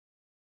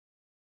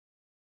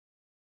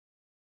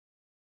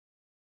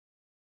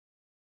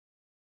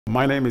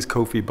My name is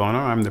Kofi Bonner.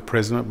 I'm the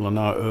president of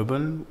Lennar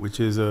Urban,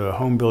 which is a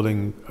home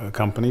building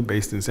company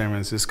based in San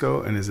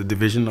Francisco and is a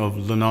division of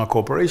Lennar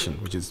Corporation,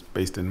 which is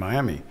based in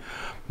Miami.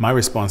 My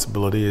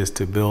responsibility is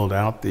to build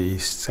out the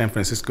San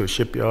Francisco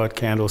Shipyard,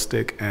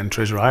 Candlestick, and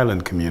Treasure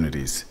Island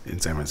communities in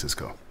San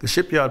Francisco. The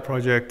Shipyard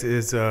project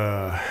is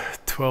a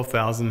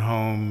 12,000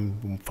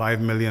 home,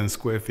 5 million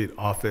square feet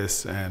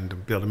office,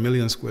 and build 1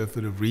 million square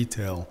feet of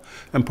retail,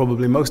 and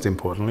probably most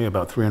importantly,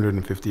 about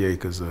 350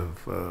 acres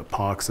of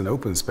parks and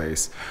open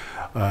space.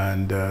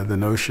 And the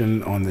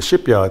notion on the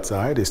shipyard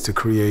side is to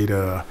create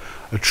a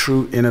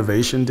true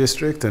innovation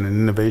district, and an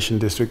innovation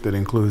district that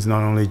includes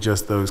not only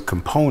just those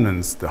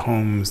components, the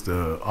homes,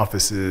 the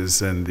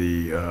offices, and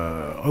the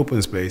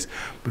open space,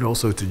 but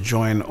also to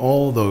join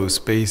all those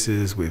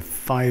spaces with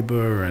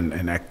fiber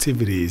and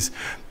activities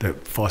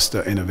that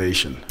foster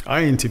innovation.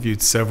 I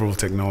interviewed several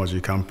technology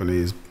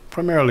companies,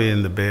 primarily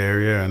in the Bay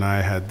Area, and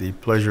I had the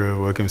pleasure of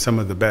working with some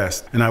of the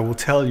best. And I will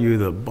tell you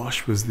that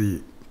Bosch was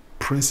the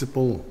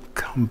principal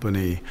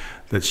company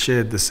that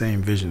shared the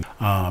same vision.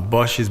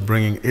 Bosch is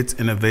bringing its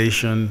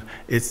innovation,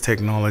 its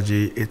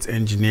technology, its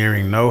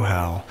engineering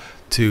know-how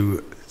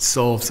to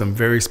solve some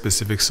very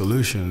specific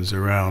solutions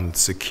around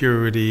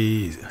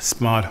security,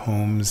 smart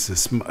homes,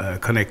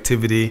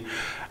 connectivity,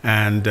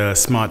 and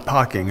smart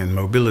parking and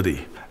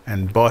mobility.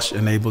 And Bosch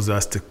enables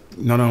us to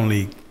not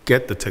only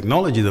get the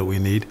technology that we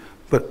need,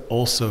 but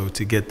also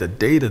to get the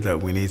data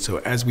that we need, so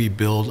as we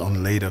build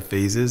on later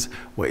phases,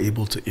 we're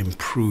able to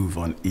improve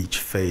on each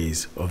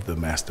phase of the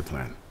master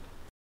plan.